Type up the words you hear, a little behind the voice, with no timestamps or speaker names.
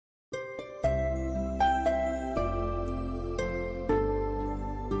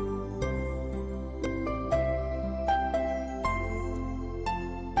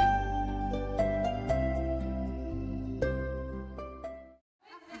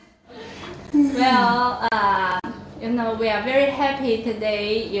Well, we are very happy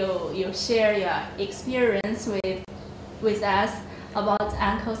today you share your experience with us about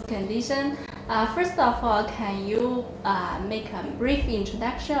uncle's condition. First of all, can you make a brief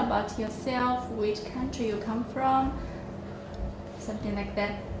introduction about yourself, which country you come from, something like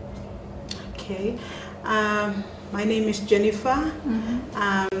that? Okay, my name is Jennifer.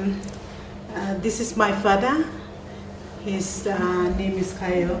 This is my father. His name is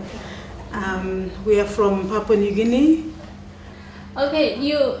Kayo. We are from Papua New Guinea. Okay,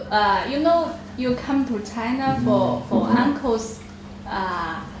 you come to China for uncle's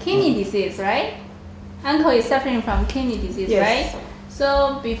kidney disease, right? Uncle is suffering from kidney disease, Yes. right?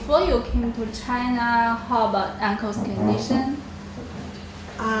 So before you came to China, how about uncle's condition?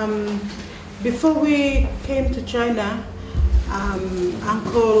 Before we came to China,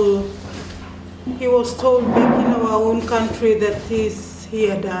 Uncle, he was told back in our own country that his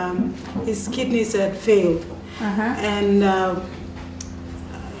kidneys had failed, and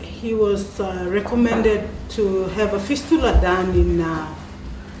he was recommended to have a fistula done in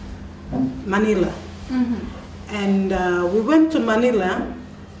Manila. And we went to Manila,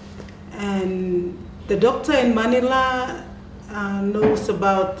 and the doctor in Manila knows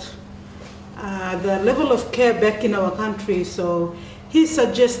about the level of care back in our country, so he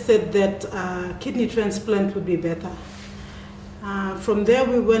suggested that kidney transplant would be better. From there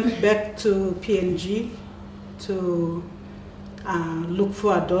we went back to PNG to look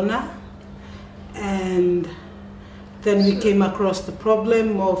for a donor, and then we came across the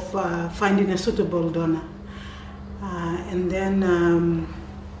problem of finding a suitable donor. And then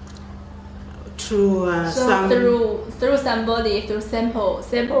through somebody, through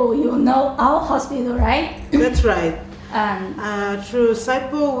sample, you know our hospital, right? That's right. And through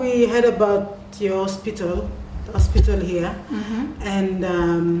SIPO, we heard about your hospital here, and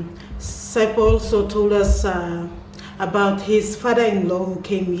SIPO also told us about his father-in-law who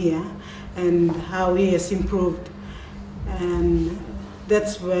came here and how he has improved, and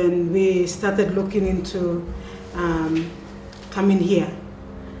that's when we started looking into coming here.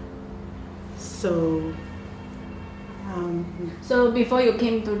 So before you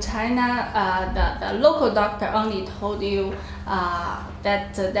came to China, the local doctor only told you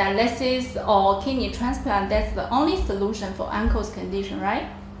that dialysis or kidney transplant, that's the only solution for uncle's condition, right?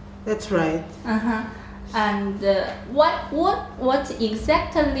 That's right. And what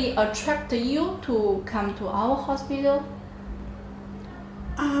exactly attracted you to come to our hospital?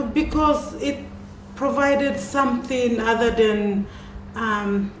 Because it provided something other than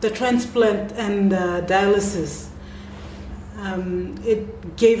the transplant and dialysis.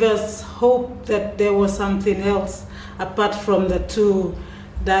 It gave us hope that there was something else apart from the two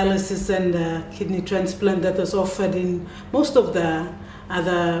dialysis and kidney transplant that was offered in most of the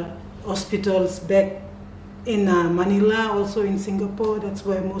other hospitals back in Manila, also in Singapore. That's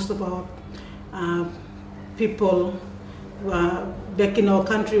where most of our people back in our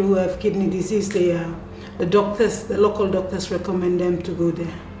country who have kidney disease, the local doctors recommend them to go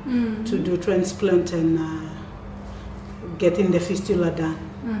there to do transplant and getting the fistula done.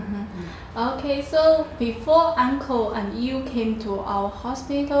 Okay, so before uncle and you came to our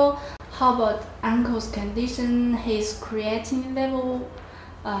hospital, how about uncle's condition, his creatinine level,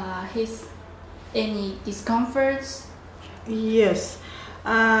 his any discomforts? Yes,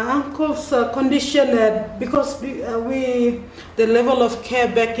 uncle's condition, because the level of care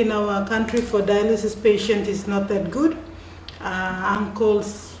back in our country for dialysis patient is not that good.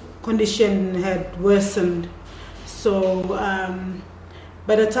 Uncle's condition had worsened. So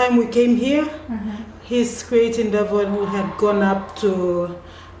by the time we came here, his creatinine level had gone up to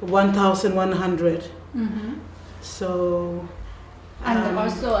 1,100. So. And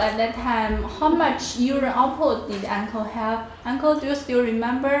also at that time, how much urine output did uncle have? Uncle, do you still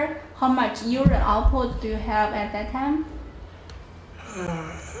remember how much urine output do you have at that time?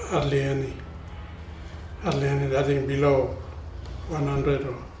 Hardly any, I think below 100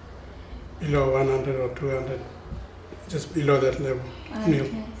 or below 100 or 200, just below that level, near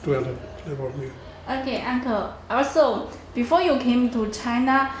 200 level. Okay, uncle. Also, before you came to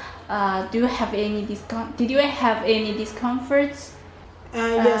China, did you have any discomforts?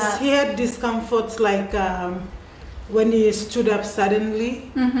 Yes, he had discomforts like when he stood up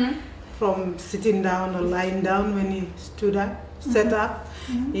suddenly from sitting down or lying down. When he sat up,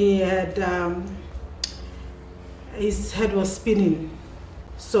 he had his head was spinning,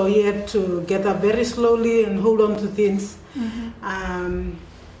 so he had to get up very slowly and hold on to things. And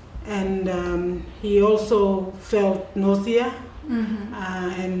he also felt nausea,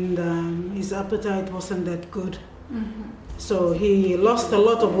 and his appetite wasn't that good. So he lost a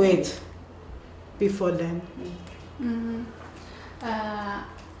lot of weight. before then.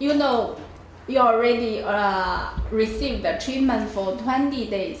 You know, you already received the treatment for 20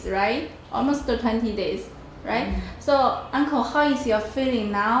 days, right? Almost 20 days, right? So, Uncle, how is your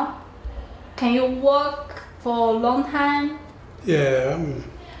feeling now? Can you walk for a long time? Yeah,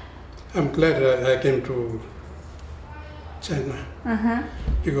 I'm glad I came to China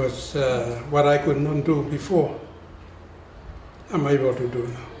because what I could not do before, I'm able to do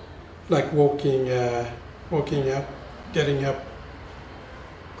now. Like walking up, getting up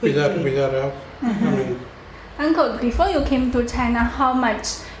without help. I mean, Uncle, before you came to China, how much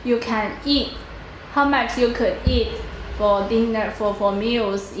you can eat? How much you could eat for dinner, for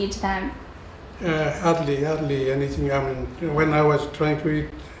meals each time? hardly anything. I mean, when I was trying to eat,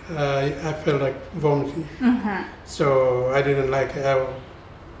 I felt like vomiting. So I didn't like how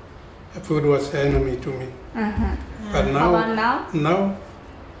food was an enemy to me. But now, how about now? Now,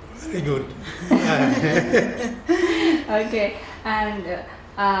 very good. Okay, and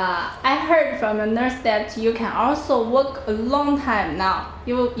I heard from a nurse that you can also walk a long time now.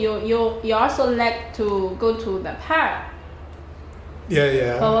 You also like to go to the park.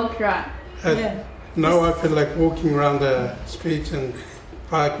 Yeah. For walk around. Now I feel like walking around the streets and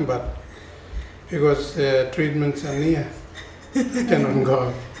park, but because the treatments are near, I cannot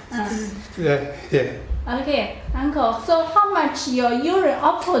go. Yeah. Okay, Uncle. So how much your urine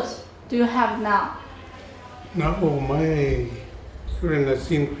output do you have now? Now my urine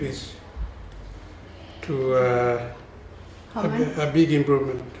has increased to a big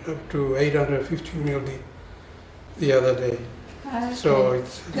improvement, up to 850 ml the other day. Okay. So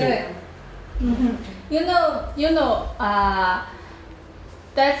it's good. You know,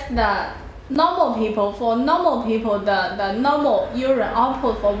 that's the normal people. For normal people, the normal urine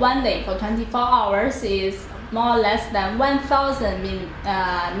output for one day for 24 hours is more or less than 1,000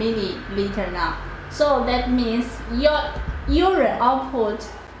 milliliter now. So that means your urine output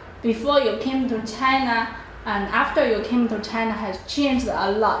before you came to China and after you came to China has changed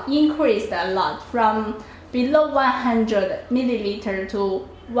a lot, increased a lot from below 100 milliliter to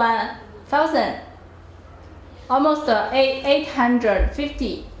 1,000, almost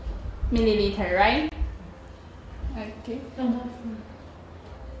 850 milliliter, right? Okay.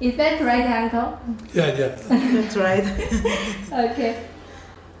 Is that right, Uncle? Yeah. That's right. Okay.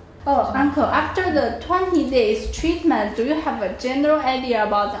 Oh, Uncle, after the 20 days treatment, do you have a general idea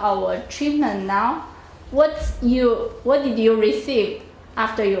about our treatment now? What did you receive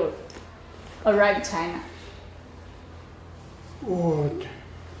after you arrived China?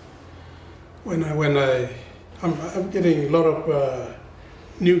 I'm getting a lot of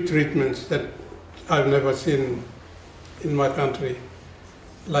new treatments that I've never seen in my country,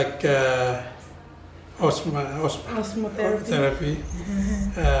 like osmotherapy,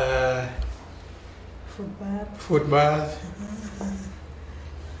 foot bath.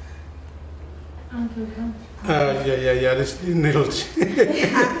 This needles.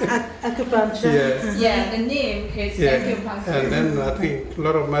 Acupuncture. Yeah, the name is acupuncture. And then I think a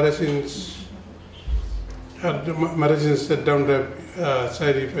lot of medicines that don't have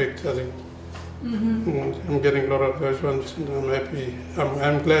side effects, I think. I'm getting a lot of those ones and I'm happy.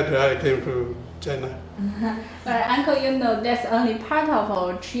 I'm glad I came to China. But Uncle, you know, that's only part of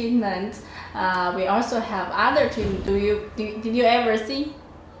our treatment. We also have other treatment. Did you ever see?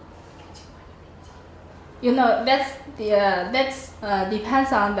 You know, that's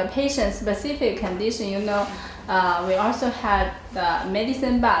depends on the patient's specific condition. You know, we also had the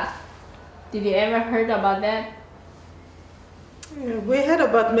medicine bath. Did you ever heard about that? Yeah, we heard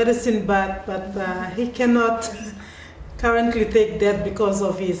about medicine bath, but he cannot currently take that because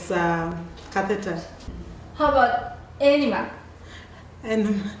of his catheter. How about enema?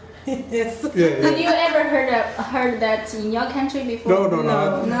 And yes. Did you ever heard that in your country before? No.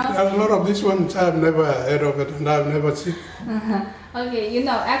 A lot of these ones I've never heard of it and I've never seen. Okay, you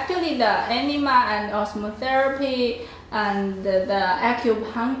know, actually the enema and osmotherapy and the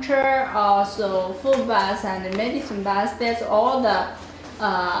acupuncture, also foot baths and the medicine baths, that's all the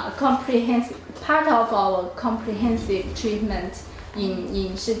comprehensive part of our comprehensive treatment in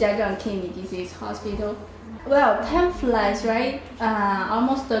Shijiazhuang Kidney Disease Hospital. Well, time flies, right?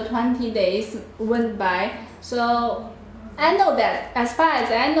 Almost 20 days went by. So I know that, as far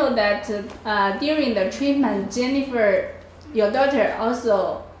as I know that during the treatment, Jennifer, your daughter,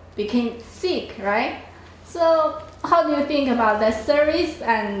 also became sick, right? So how do you think about the service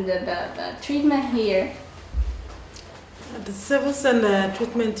and the treatment here? The service and the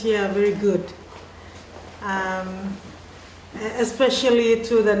treatment here are very good. Especially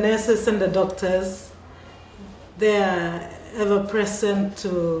to the nurses and the doctors. They are ever present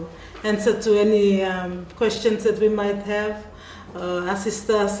to answer to any questions that we might have, assist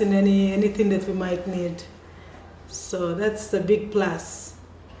us in anything that we might need. So that's the big plus.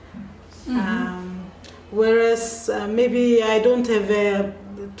 Whereas maybe I don't have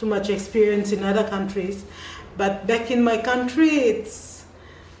too much experience in other countries, but back in my country, it's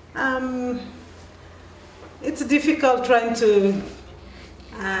difficult trying to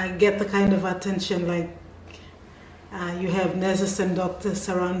get the kind of attention like you have nurses and doctors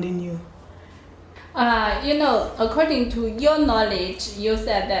surrounding you. According to your knowledge, you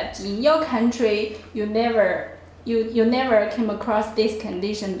said that in your country you never came across this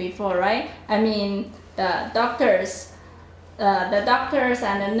condition before, right? I mean, the doctors and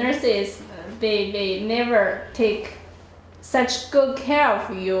the nurses, they never take such good care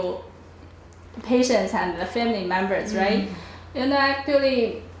of you, patients and the family members, right?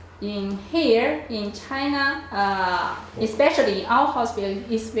 Actually, in China, especially in our hospital,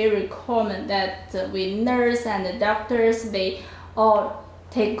 it's very common that we nurse and the doctors, they all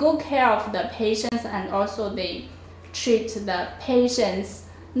take good care of the patients, and also they treat the patients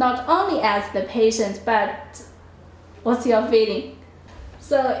not only as the patients, but what's your feeling?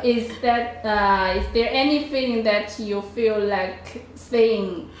 So is there any feeling that you feel like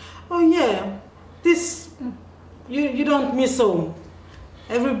staying? Oh yeah, you don't miss home.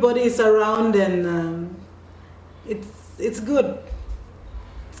 Everybody is around, and it's good.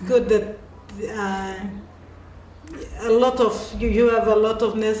 It's good that you have a lot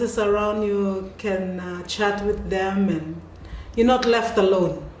of nurses around. You can chat with them, and you're not left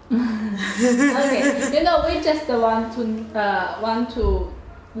alone. Okay, we just want to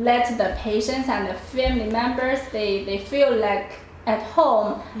let the patients and the family members they feel like at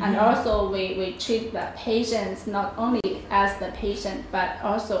home, and also we treat the patients not only as the patient but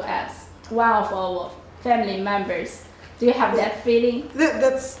also as one of our family members. Do you have that feeling?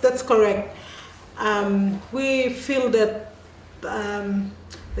 That's correct. We feel that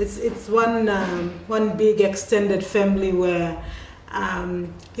it's one big extended family where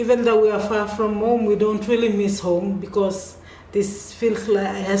even though we are far from home, we don't really miss home, because this feels like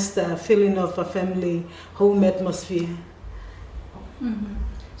it has the feeling of a family home atmosphere.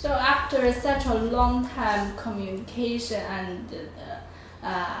 So after such a long time communication, and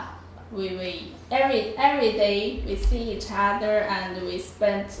we every day we see each other and we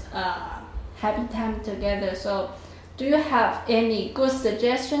spend happy time together. So do you have any good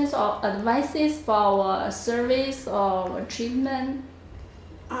suggestions or advices for our service or treatment?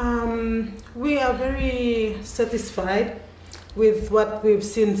 We are very satisfied with what we've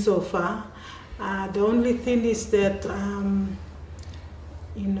seen so far. The only thing is that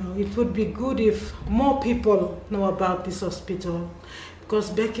it would be good if more people know about this hospital, because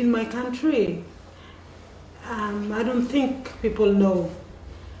back in my country, I don't think people know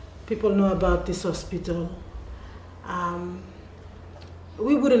about this hospital.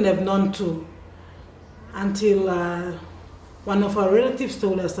 We wouldn't have known to until one of our relatives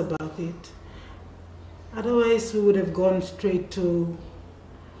told us about it. Otherwise, we would have gone straight to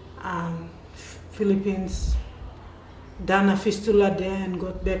Philippines, done a fistula there, and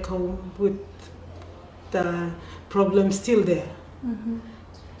got back home with the problem still there.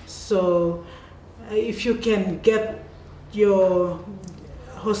 So if you can get your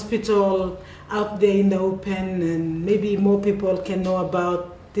hospital out there in the open, and maybe more people can know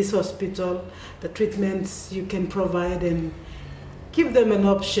about this hospital, the treatments you can provide, and give them an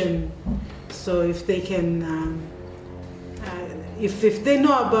option. So if they can, if they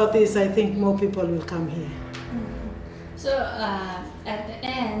know about this, I think more people will come here. So at the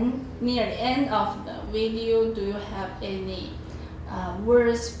end, near the end of the video, do you have any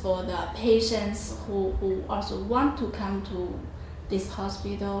words for the patients who also want to come to this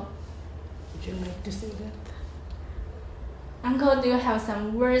hospital? Would you like to say that? Uncle, do you have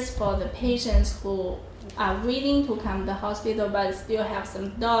some words for the patients who are willing to come to the hospital but still have some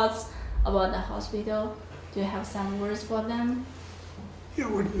doubts about the hospital? Do you have some words for them? Yeah,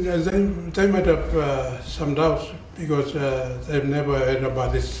 they might have some doubts, because they've never heard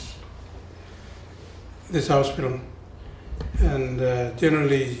about this hospital. And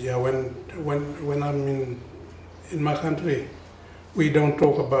generally, when I'm in my country, we don't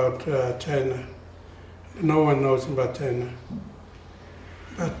talk about China. No one knows about China.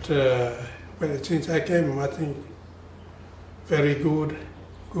 But since I came, I think very good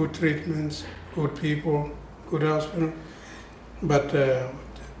treatments, good people, good hospital. But the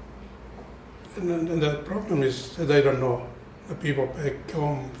problem is that they don't know. The people back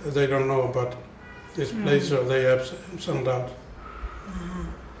home, they don't know about this place, so they have some doubt.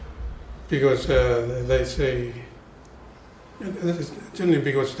 Because they say This is generally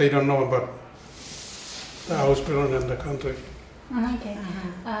because they don't know about the hospital and the country. Okay.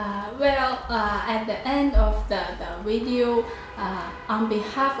 Well, at the end of the video, on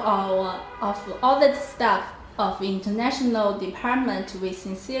behalf of all the staff of international department, we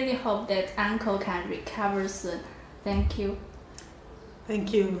sincerely hope that Uncle can recover soon. Thank you.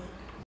 Thank you.